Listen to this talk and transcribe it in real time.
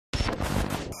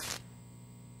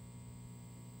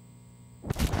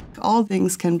All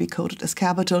things can be coded as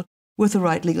capital with the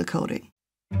right legal coding.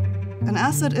 An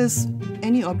asset is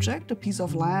any object, a piece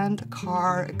of land, a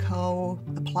car, a cow,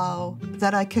 a plow,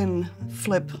 that I can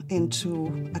flip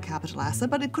into a capital asset,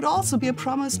 but it could also be a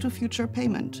promise to future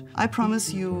payment. I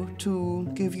promise you to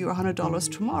give you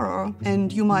 $100 tomorrow,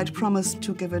 and you might promise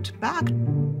to give it back.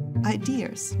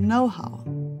 Ideas, know-how.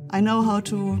 I know how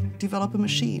to develop a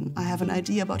machine. I have an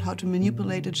idea about how to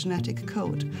manipulate a genetic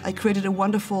code. I created a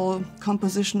wonderful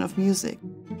composition of music.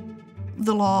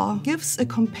 The law gives a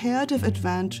comparative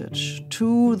advantage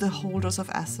to the holders of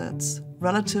assets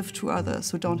relative to others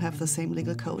who don't have the same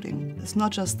legal coding. It's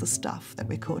not just the stuff that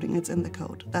we're coding, it's in the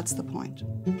code. That's the point.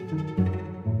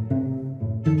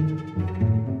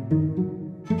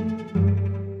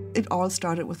 It all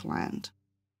started with land.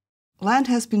 Land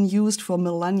has been used for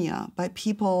millennia by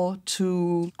people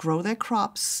to grow their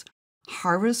crops,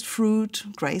 harvest fruit,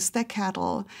 graze their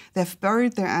cattle. They've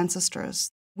buried their ancestors.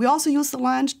 We also use the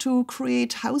land to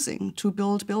create housing, to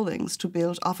build buildings, to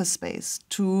build office space,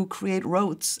 to create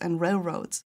roads and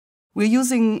railroads. We're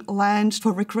using land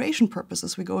for recreation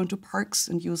purposes. We go into parks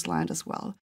and use land as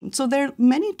well. So there are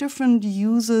many different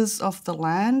uses of the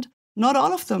land. Not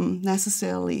all of them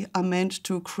necessarily are meant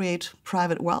to create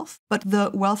private wealth, but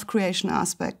the wealth creation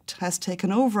aspect has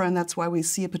taken over, and that's why we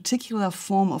see a particular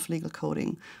form of legal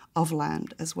coding of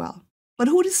land as well. But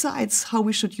who decides how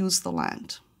we should use the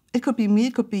land? It could be me,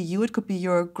 it could be you, it could be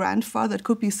your grandfather, it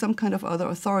could be some kind of other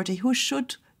authority. Who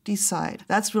should decide?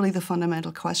 That's really the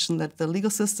fundamental question that the legal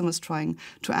system is trying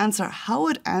to answer. How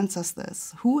it answers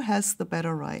this? Who has the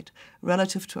better right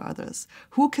relative to others?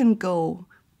 Who can go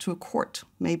to a court,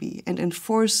 maybe, and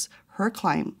enforce her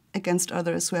claim against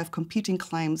others who have competing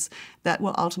claims that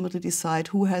will ultimately decide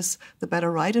who has the better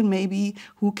right and maybe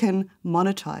who can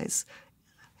monetize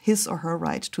his or her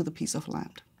right to the piece of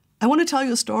land? I want to tell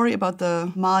you a story about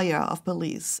the Maya of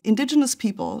Belize, indigenous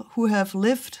people who have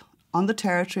lived on the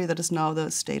territory that is now the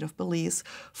state of Belize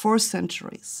for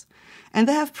centuries. And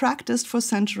they have practiced for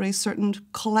centuries certain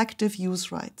collective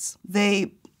use rights.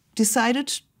 They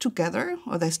decided together,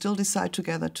 or they still decide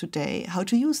together today, how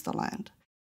to use the land.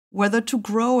 Whether to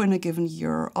grow in a given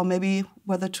year, or maybe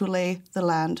whether to lay the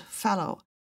land fallow.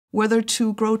 Whether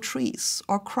to grow trees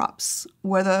or crops,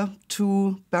 whether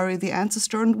to bury the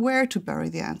ancestor and where to bury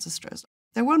the ancestors.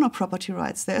 There were no property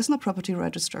rights. There is no property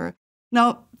register.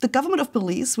 Now, the government of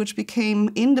Belize, which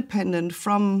became independent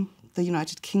from the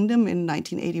United Kingdom in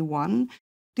 1981,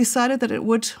 decided that it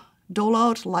would dole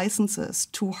out licenses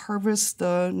to harvest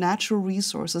the natural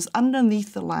resources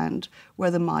underneath the land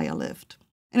where the Maya lived.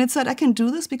 And it said, I can do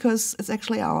this because it's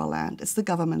actually our land. It's the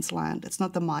government's land. It's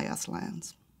not the Maya's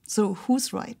lands. So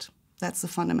who's right? That's the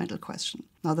fundamental question.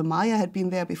 Now, the Maya had been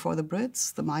there before the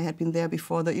Brits. The Maya had been there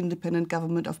before the independent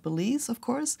government of Belize, of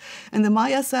course. And the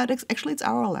Maya said, actually, it's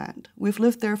our land. We've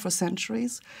lived there for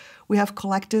centuries. We have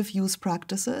collective use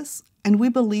practices. And we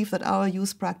believe that our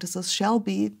use practices shall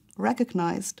be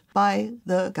recognized by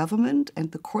the government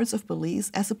and the courts of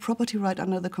Belize as a property right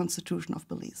under the Constitution of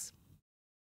Belize.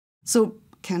 So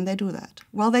can they do that?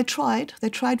 Well, they tried. They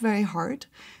tried very hard.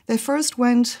 They first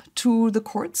went to the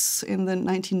courts in the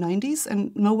 1990s,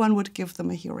 and no one would give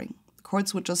them a hearing. The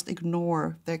courts would just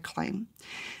ignore their claim.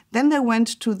 Then they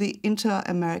went to the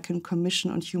Inter-American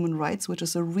Commission on Human Rights, which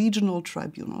is a regional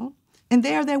tribunal, and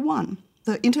there they won.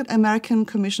 The Inter-American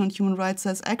Commission on Human Rights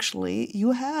says, actually,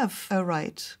 you have a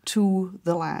right to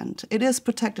the land. It is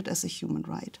protected as a human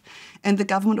right, and the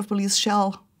government of Belize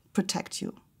shall protect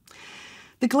you.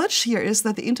 The glitch here is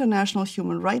that the international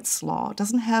human rights law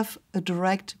doesn't have a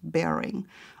direct bearing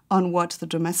on what the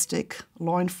domestic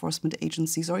law enforcement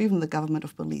agencies or even the government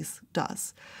of Belize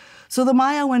does. So the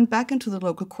Maya went back into the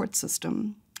local court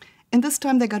system, and this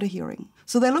time they got a hearing.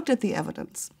 So they looked at the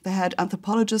evidence. They had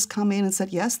anthropologists come in and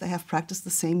said, yes, they have practiced the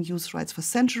same use rights for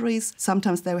centuries.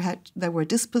 Sometimes they were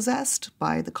dispossessed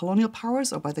by the colonial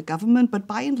powers or by the government, but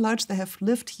by and large, they have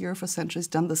lived here for centuries,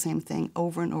 done the same thing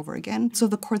over and over again. So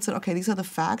the court said, okay, these are the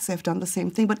facts, they have done the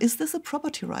same thing, but is this a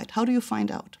property right? How do you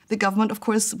find out? The government, of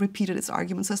course, repeated its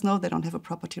argument, says, no, they don't have a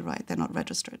property right, they're not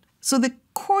registered. So the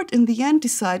court, in the end,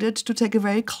 decided to take a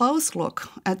very close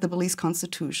look at the Belize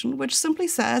Constitution, which simply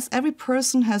says every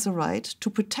person has a right to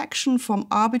protection from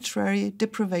arbitrary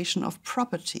deprivation of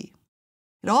property.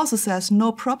 It also says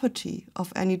no property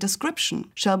of any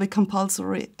description shall be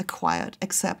compulsory acquired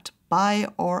except by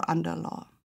or under law.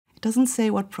 It doesn't say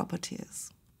what property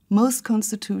is. Most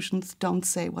constitutions don't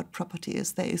say what property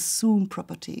is. They assume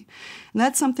property. And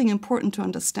that's something important to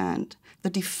understand. The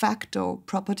de facto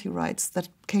property rights that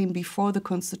came before the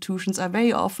constitutions are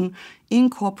very often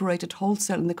incorporated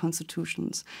wholesale in the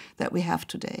constitutions that we have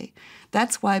today.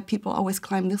 That's why people always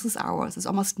claim this is ours. It's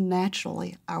almost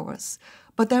naturally ours.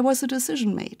 But there was a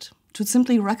decision made to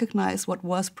simply recognize what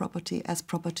was property as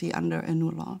property under a new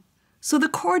law. So the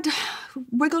court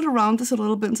wiggled around this a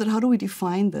little bit and said, how do we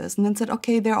define this? And then said,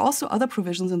 okay, there are also other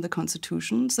provisions in the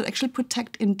constitutions that actually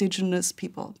protect indigenous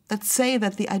people, that say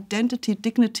that the identity,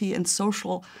 dignity, and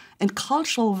social and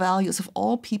cultural values of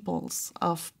all peoples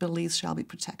of Belize shall be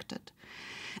protected.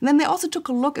 And then they also took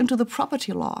a look into the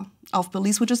property law of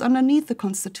Belize, which is underneath the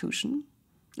constitution.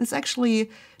 It's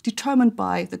actually determined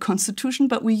by the Constitution,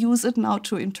 but we use it now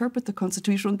to interpret the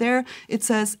Constitution. There it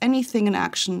says anything in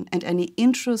action and any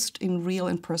interest in real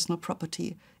and personal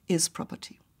property is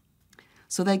property.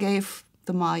 So they gave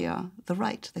the Maya the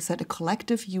right. They said a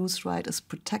collective use right is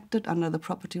protected under the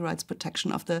property rights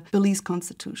protection of the Belize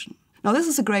Constitution. Now, this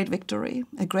is a great victory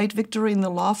in the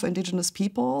law for indigenous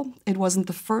people. It wasn't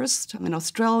the first. In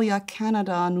Australia,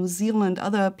 Canada, New Zealand,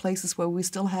 other places where we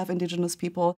still have indigenous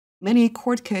people, many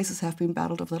court cases have been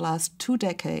battled over the last 2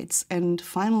 decades, and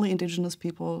finally indigenous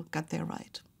people got their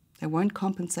right. They weren't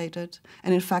compensated,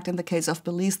 and in fact, in the case of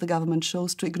Belize, the government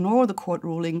chose to ignore the court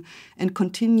ruling and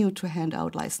continue to hand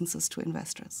out licenses to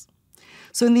investors.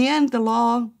 So in the end, the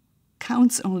law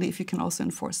counts only if you can also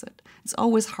enforce it. It's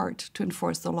always hard to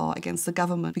enforce the law against the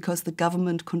government because the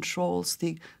government controls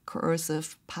the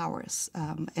coercive powers,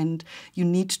 and you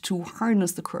need to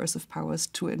harness the coercive powers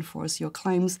to enforce your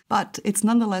claims. But it's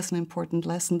nonetheless an important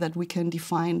lesson that we can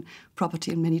define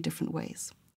property in many different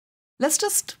ways. Let's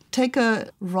just take a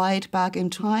ride back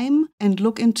in time and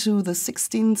look into the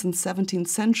 16th and 17th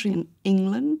century in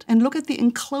England and look at the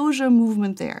enclosure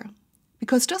movement there.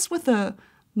 Because just with the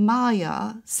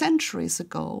Maya, centuries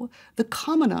ago, the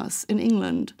commoners in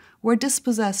England were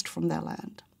dispossessed from their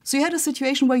land. So you had a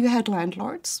situation where you had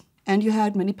landlords and you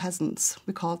had many peasants.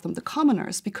 We called them the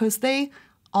commoners because they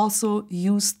also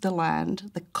used the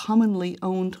land, the commonly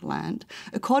owned land,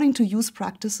 according to use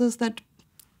practices that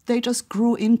they just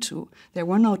grew into. There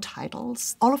were no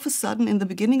titles. All of a sudden, in the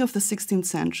beginning of the 16th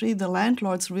century, the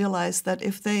landlords realized that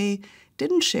if they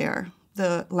didn't share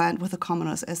the land with the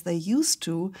commoners as they used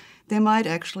to, they might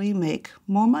actually make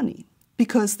more money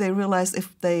because they realized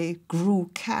if they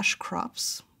grew cash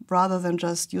crops rather than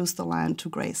just use the land to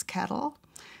graze cattle,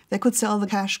 they could sell the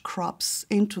cash crops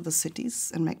into the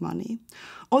cities and make money.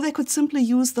 Or they could simply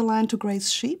use the land to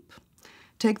graze sheep,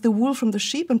 take the wool from the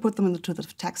sheep and put them into the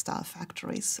textile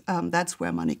factories. That's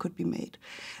where money could be made.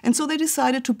 And so they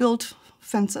decided to build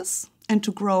fences and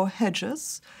to grow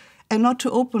hedges and not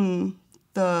to open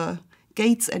the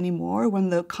gates anymore when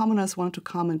the commoners wanted to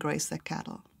come and graze their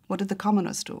cattle. What did the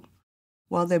commoners do?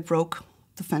 Well, they broke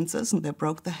the fences and they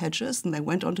broke the hedges and they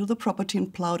went onto the property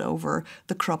and plowed over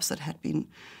the crops that had been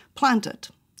planted.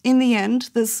 In the end,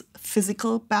 this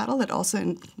physical battle that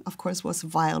also, of course, was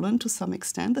violent to some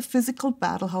extent, the physical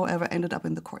battle, however, ended up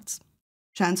in the courts.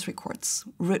 Chancery courts,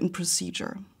 written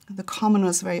procedure. The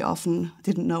commoners very often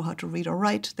didn't know how to read or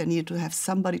write. They needed to have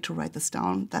somebody to write this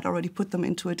down. That already put them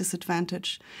into a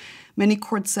disadvantage. Many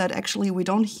courts said, actually, we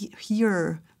don't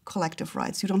hear collective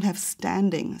rights. You don't have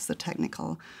standing, is the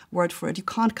technical word for it. You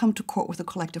can't come to court with the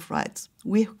collective rights.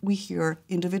 We hear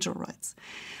individual rights.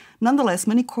 Nonetheless,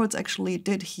 many courts actually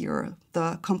did hear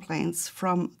the complaints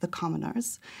from the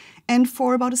commoners. And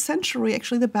for about a century,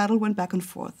 actually, the battle went back and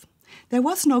forth. There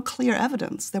was no clear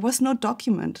evidence. There was no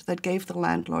document that gave the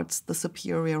landlords the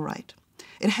superior right.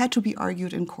 It had to be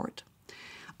argued in court.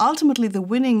 Ultimately, the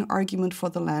winning argument for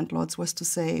the landlords was to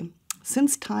say,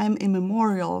 since time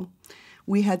immemorial,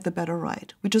 we had the better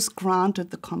right. We just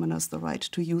granted the commoners the right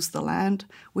to use the land.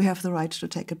 We have the right to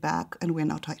take it back, and we're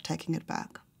now taking it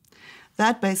back.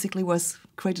 That basically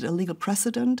created a legal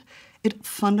precedent. It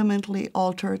fundamentally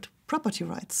altered property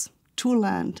rights to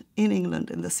land in England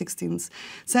in the 16th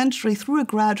century through a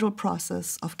gradual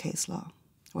process of case law.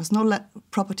 There was no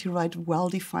property right well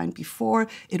defined before.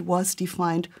 It was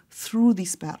defined through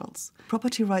these battles.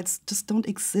 Property rights just don't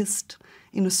exist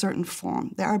in a certain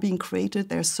form. They are being created,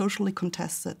 they're socially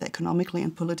contested, they're economically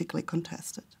and politically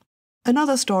contested.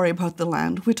 Another story about the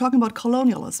land, we're talking about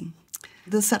colonialism.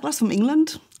 The settlers from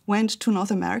England went to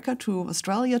North America, to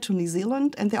Australia, to New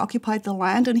Zealand, and they occupied the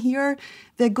land. And here,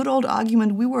 their good old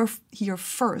argument, we were here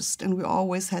first, and we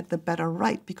always had the better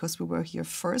right because we were here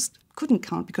first, couldn't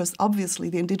count because obviously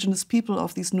the indigenous people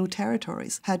of these new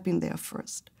territories had been there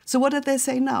first. So what did they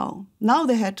say now? Now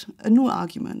they had a new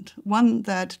argument, one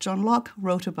that John Locke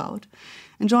wrote about.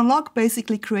 And John Locke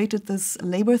basically created this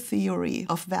labor theory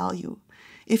of value.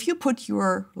 If you put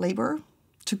your labor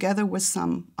together with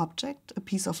some object, a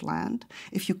piece of land,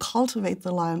 if you cultivate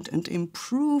the land and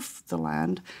improve the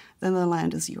land, then the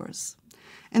land is yours.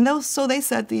 And so they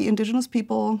said the indigenous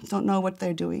people don't know what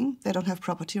they're doing. They don't have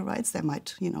property rights. They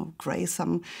might, graze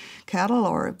some cattle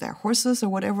or their horses or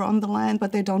whatever on the land,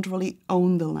 but they don't really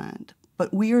own the land.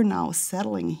 But we are now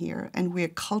settling here and we are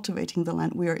cultivating the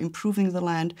land. We are improving the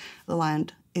land. The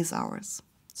land is ours.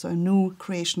 So a new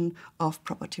creation of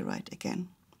property right again.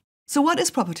 So what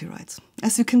is property rights?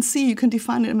 As you can see, you can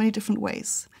define it in many different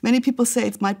ways. Many people say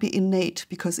it might be innate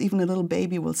because even a little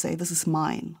baby will say, this is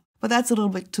mine. But that's a little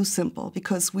bit too simple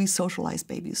because we socialize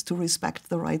babies to respect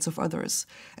the rights of others.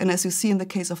 And as you see in the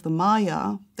case of the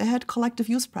Maya, they had collective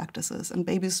use practices and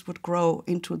babies would grow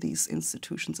into these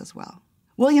institutions as well.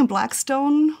 William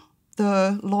Blackstone,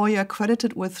 the lawyer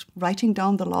credited with writing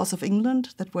down the laws of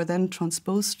England that were then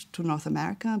transposed to North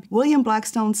America, William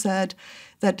Blackstone said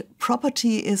that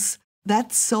property is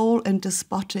that sole and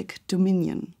despotic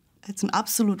dominion. It's an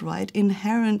absolute right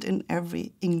inherent in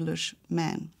every English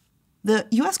man. The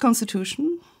US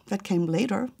Constitution, that came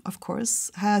later, of course,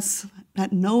 has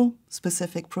had no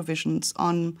specific provisions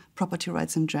on property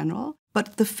rights in general,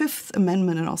 but the Fifth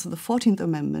Amendment and also the 14th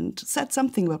Amendment said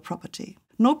something about property.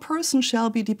 No person shall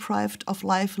be deprived of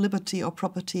life, liberty, or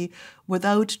property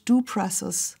without due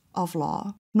process of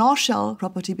law, nor shall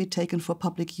property be taken for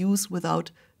public use without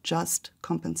just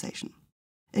compensation.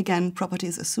 Again, property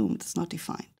is assumed, it's not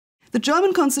defined. The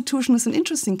German constitution is an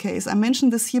interesting case. I mention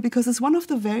this here because it's one of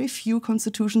the very few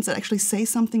constitutions that actually say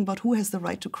something about who has the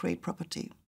right to create property.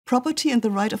 Property and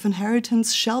the right of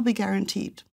inheritance shall be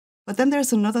guaranteed. But then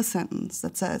there's another sentence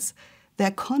that says,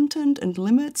 their content and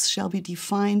limits shall be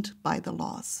defined by the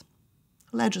laws.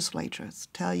 Legislatures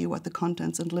tell you what the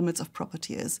contents and limits of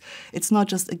property is. It's not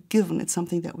just a given, it's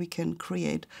something that we can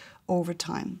create over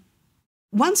time.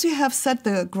 Once you have set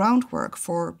the groundwork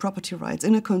for property rights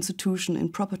in a constitution, in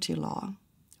property law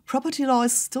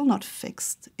is still not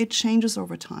fixed. It changes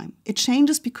over time. It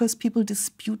changes because people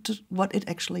dispute what it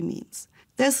actually means.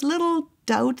 There's little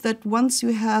doubt that once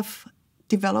you have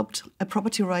developed a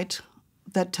property right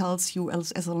that tells you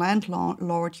as a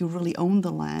landlord you really own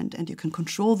the land and you can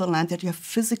control the land, that you have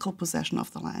physical possession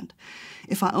of the land.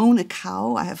 If I own a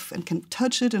cow, and can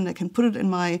touch it and I can put it in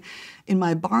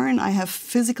my barn, I have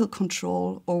physical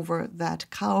control over that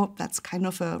cow. That's kind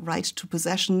of a right to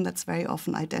possession that's very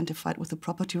often identified with the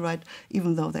property right,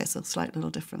 even though there's a slight little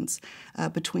difference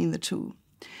between the two.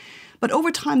 But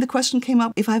over time, the question came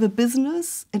up, if I have a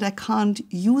business and I can't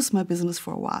use my business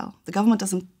for a while, the government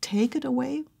doesn't take it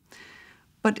away,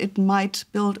 but it might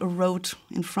build a road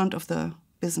in front of the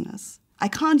business. I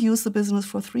can't use the business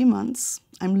for 3 months.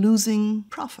 I'm losing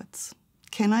profits.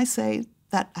 Can I say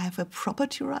that I have a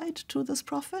property right to this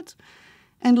profit?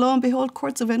 And lo and behold,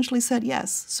 courts eventually said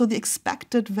yes. So the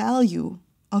expected value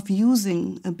of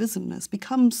using a business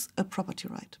becomes a property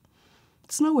right.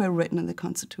 It's nowhere written in the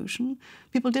Constitution.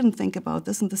 People didn't think about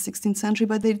this in the 16th century,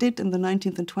 but they did in the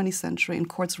 19th and 20th century, and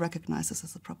courts recognize this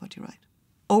as a property right.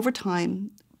 Over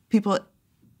time, people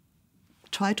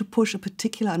try to push a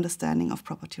particular understanding of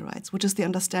property rights, which is the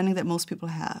understanding that most people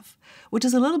have, which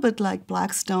is a little bit like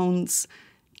Blackstone's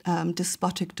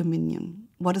despotic dominion.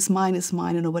 What is mine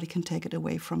and nobody can take it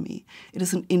away from me. It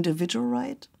is an individual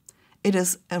right. It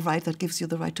is a right that gives you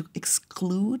the right to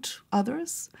exclude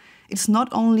others. It's not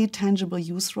only tangible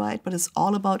use right, but it's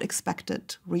all about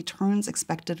expected returns,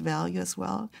 expected value as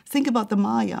well. Think about the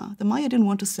Maya. The Maya didn't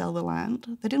want to sell the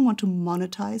land. They didn't want to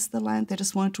monetize the land. They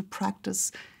just wanted to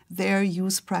practice their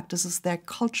use practices, their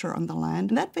culture on the land.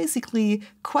 And that basically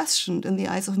questioned in the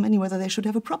eyes of many whether they should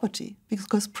have a property,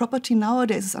 because property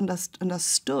nowadays is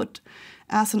understood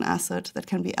as an asset that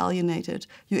can be alienated.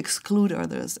 You exclude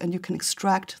others and you can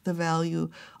extract the value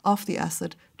of the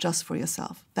asset just for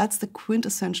yourself. That's the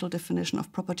quintessential definition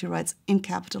of property rights in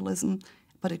capitalism,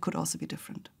 but it could also be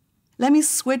different. Let me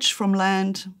switch from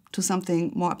land to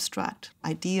something more abstract,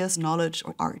 ideas, knowledge,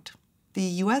 or art.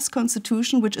 The US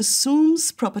Constitution, which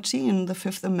assumes property in the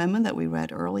Fifth Amendment that we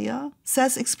read earlier,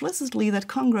 says explicitly that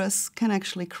Congress can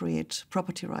actually create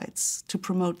property rights to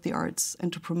promote the arts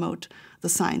and to promote the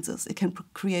sciences. It can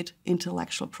create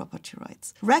intellectual property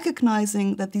rights,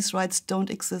 recognizing that these rights don't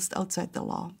exist outside the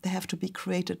law. They have to be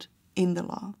created in the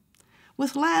law.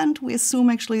 With land, we assume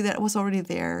actually that it was already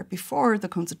there before the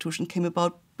Constitution came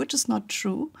about, which is not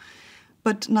true.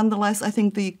 But nonetheless, I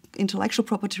think the intellectual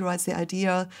property rights, the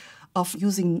idea of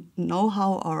using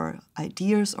know-how or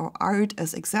ideas or art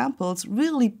as examples,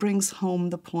 really brings home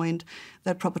the point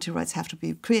that property rights have to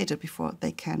be created before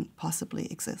they can possibly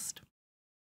exist.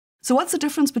 So what's the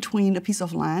difference between a piece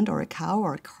of land or a cow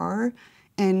or a car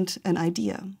and an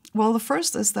idea? Well, the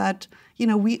first is that,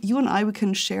 you and I, we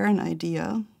can share an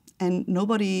idea and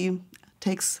nobody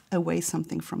takes away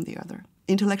something from the other.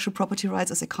 Intellectual property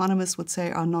rights, as economists would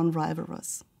say, are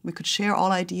non-rivalrous. We could share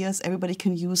all ideas, everybody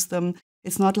can use them.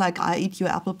 It's not like I eat your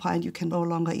apple pie and you can no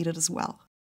longer eat it as well.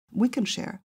 We can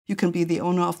share. You can be the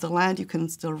owner of the land, you can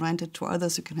still rent it to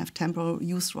others, you can have temporal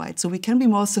use rights. So we can be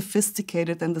more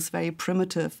sophisticated than this very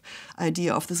primitive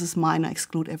idea of this is mine, I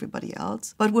exclude everybody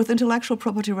else. But with intellectual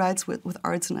property rights, with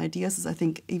arts and ideas, is I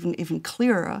think even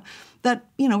clearer that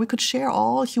we could share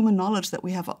all human knowledge that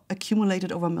we have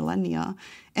accumulated over millennia,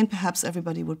 and perhaps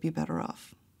everybody would be better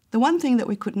off. The one thing that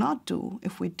we could not do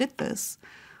if we did this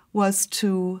was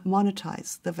to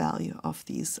monetize the value of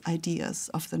these ideas,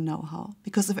 of the know-how.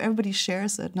 Because if everybody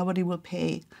shares it, nobody will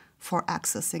pay for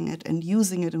accessing it and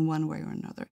using it in one way or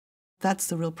another. That's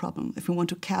the real problem. If we want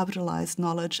to capitalize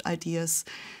knowledge, ideas,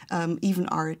 even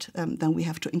art, then we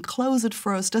have to enclose it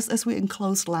first, just as we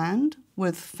enclose land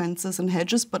with fences and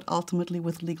hedges, but ultimately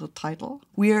with legal title.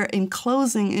 We are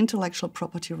enclosing intellectual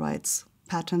property rights,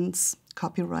 patents,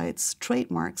 copyrights,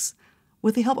 trademarks,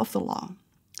 with the help of the law.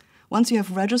 Once you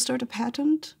have registered a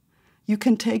patent, you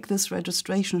can take this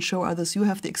registration, show others you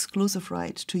have the exclusive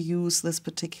right to use this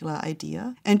particular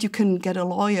idea, and you can get a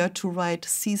lawyer to write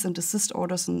cease and desist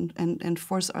orders and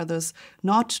force others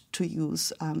not to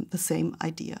use the same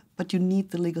idea. But you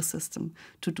need the legal system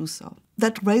to do so.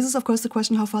 That raises, of course, the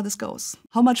question how far this goes.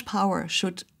 How much power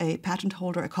should a patent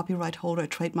holder, a copyright holder, a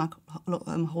trademark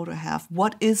holder have?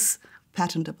 What is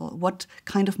patentable? What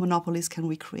kind of monopolies can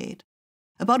we create?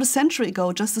 About a century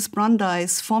ago, Justice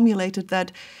Brandeis formulated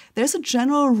that there's a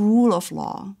general rule of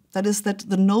law, that is that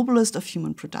the noblest of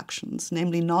human productions,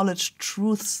 namely knowledge,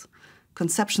 truths,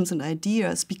 conceptions, and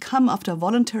ideas, become, after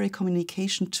voluntary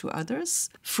communication to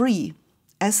others, free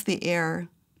as the air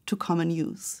to common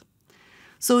use.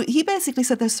 So he basically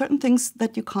said there's certain things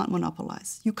that you can't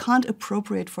monopolize. You can't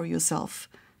appropriate for yourself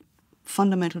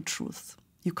fundamental truth.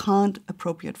 You can't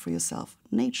appropriate for yourself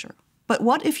nature. But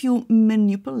what if you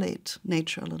manipulate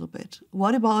nature a little bit?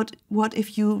 What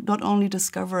if you not only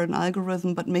discover an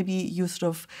algorithm, but maybe you sort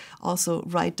of also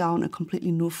write down a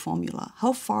completely new formula?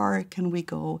 How far can we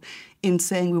go in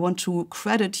saying we want to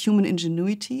credit human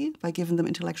ingenuity by giving them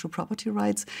intellectual property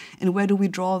rights? And where do we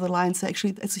draw the line? Say,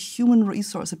 actually, it's a human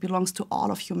resource. It belongs to all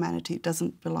of humanity. It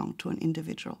doesn't belong to an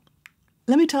individual.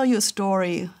 Let me tell you a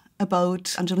story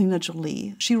about Angelina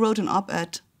Jolie. She wrote an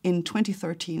op-ed in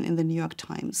 2013 in the New York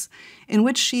Times, in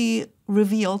which she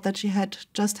revealed that she had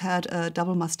just had a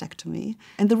double mastectomy.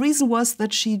 And the reason was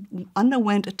that she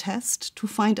underwent a test to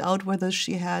find out whether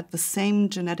she had the same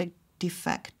genetic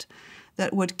defect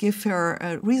that would give her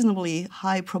a reasonably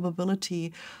high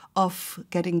probability of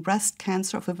getting breast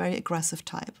cancer of a very aggressive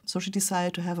type. So she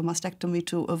decided to have a mastectomy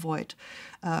to avoid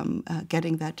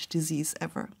getting that disease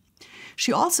ever.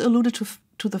 She also alluded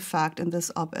to the fact in this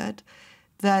op-ed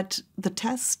that the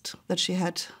test that she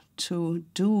had to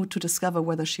do to discover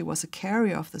whether she was a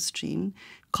carrier of this gene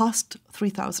cost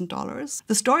 $3,000.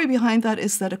 The story behind that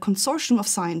is that a consortium of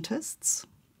scientists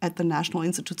at the National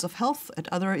Institutes of Health,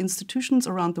 at other institutions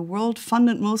around the world,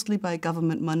 funded mostly by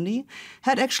government money,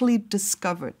 had actually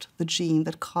discovered the gene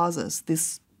that causes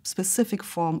this specific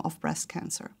form of breast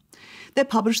cancer. They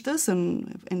published this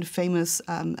in famous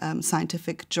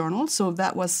scientific journals, so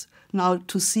that was now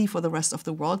to see for the rest of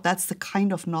the world. That's the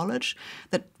kind of knowledge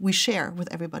that we share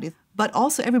with everybody. But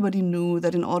also everybody knew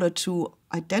that in order to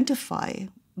identify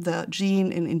the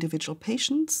gene in individual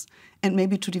patients and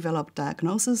maybe to develop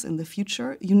diagnosis in the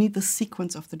future, you need the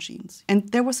sequence of the genes. And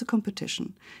there was a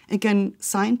competition. Again,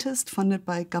 scientists funded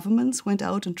by governments went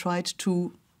out and tried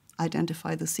to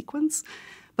identify the sequence.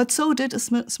 But so did a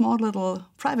small little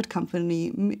private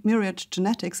company, Myriad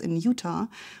Genetics in Utah,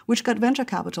 which got venture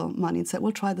capital money and said,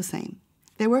 we'll try the same.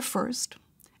 They were first.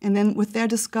 And then with their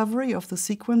discovery of the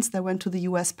sequence, they went to the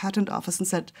US Patent Office and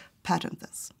said, patent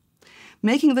this.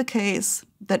 Making the case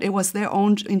that it was their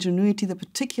own ingenuity, the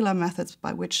particular methods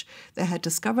by which they had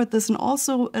discovered this, and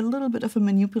also a little bit of a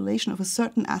manipulation of a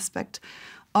certain aspect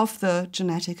of the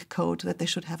genetic code that they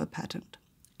should have a patent.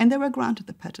 And they were granted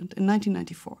the patent in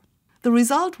 1994. The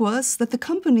result was that the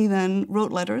company then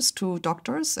wrote letters to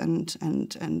doctors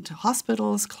and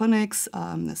hospitals, clinics,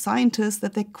 scientists,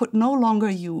 that they could no longer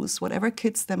use whatever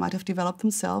kits they might have developed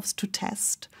themselves to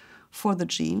test for the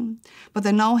gene, but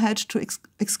they now had to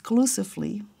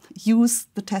exclusively use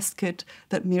the test kit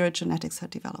that Myriad Genetics had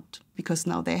developed, because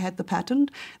now they had the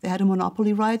patent, they had a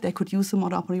monopoly right, they could use the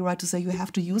monopoly right to say you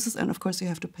have to use this, and of course you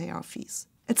have to pay our fees.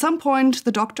 At some point,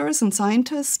 the doctors and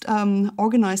scientists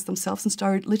organized themselves and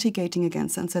started litigating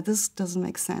against it and said, this doesn't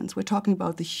make sense. We're talking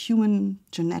about the human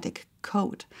genetic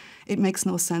code. It makes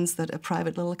no sense that a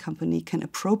private little company can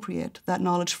appropriate that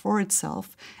knowledge for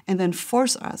itself and then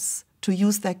force us to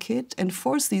use that kit and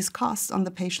force these costs on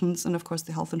the patients and, of course,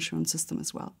 the health insurance system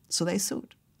as well. So they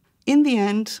sued. In the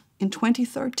end, in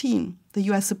 2013, the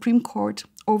US Supreme Court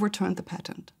overturned the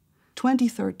patent.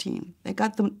 2013. They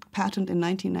got the patent in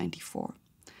 1994.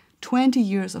 20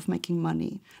 years of making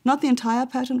money. Not the entire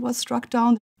patent was struck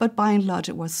down, but by and large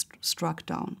it was struck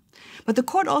down. But the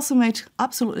court also made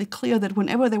absolutely clear that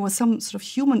whenever there was some sort of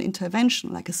human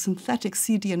intervention, like a synthetic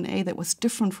cDNA that was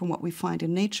different from what we find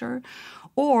in nature,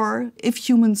 or if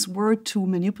humans were to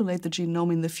manipulate the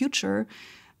genome in the future,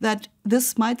 that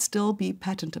this might still be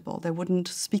patentable. They wouldn't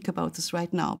speak about this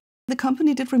right now. The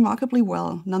company did remarkably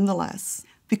well, nonetheless.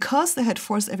 Because they had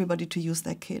forced everybody to use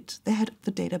their kit, they had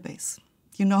the database.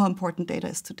 You know how important data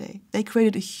is today. They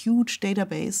created a huge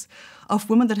database of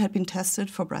women that had been tested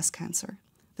for breast cancer.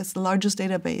 That's the largest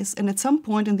database. And at some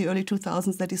point in the early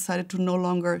 2000s, they decided to no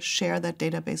longer share that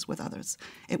database with others.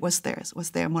 It was theirs. It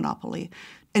was their monopoly.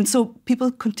 And so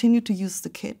people continued to use the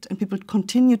kit, and people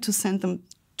continued to send them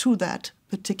to that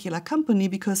particular company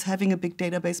because having a big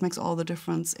database makes all the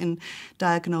difference in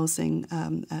diagnosing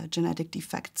genetic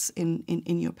defects in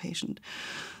your patient.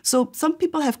 So some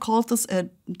people have called this a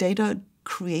data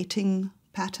creating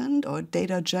patent or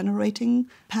data generating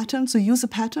patent. So use a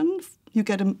patent, you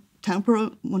get a temporal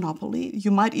monopoly.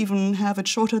 You might even have it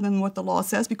shorter than what the law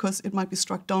says because it might be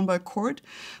struck down by a court.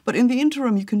 But in the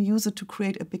interim, you can use it to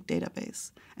create a big database.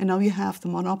 And now you have the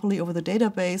monopoly over the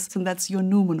database, and that's your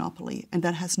new monopoly, and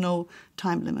that has no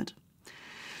time limit.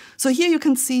 So here you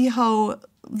can see how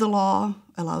the law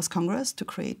allows Congress to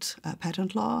create a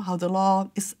patent law, how the law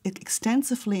is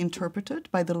extensively interpreted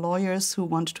by the lawyers who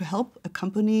want to help a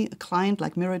company, a client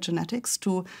like Myriad Genetics,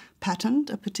 to patent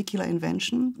a particular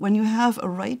invention. When you have a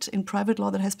right in private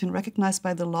law that has been recognized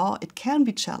by the law, it can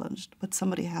be challenged, but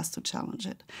somebody has to challenge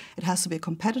it. It has to be a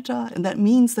competitor, and that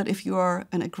means that if you are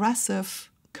an aggressive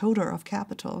coder of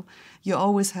capital, you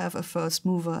always have a first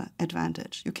mover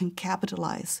advantage. You can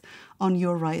capitalize on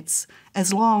your rights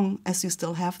as long as you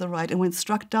still have the right. And when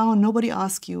struck down, nobody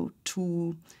asks you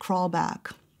to crawl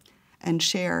back and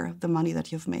share the money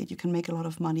that you've made. You can make a lot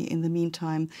of money in the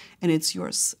meantime, and it's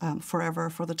yours forever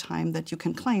for the time that you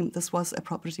can claim this was a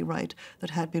property right that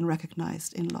had been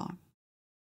recognized in law.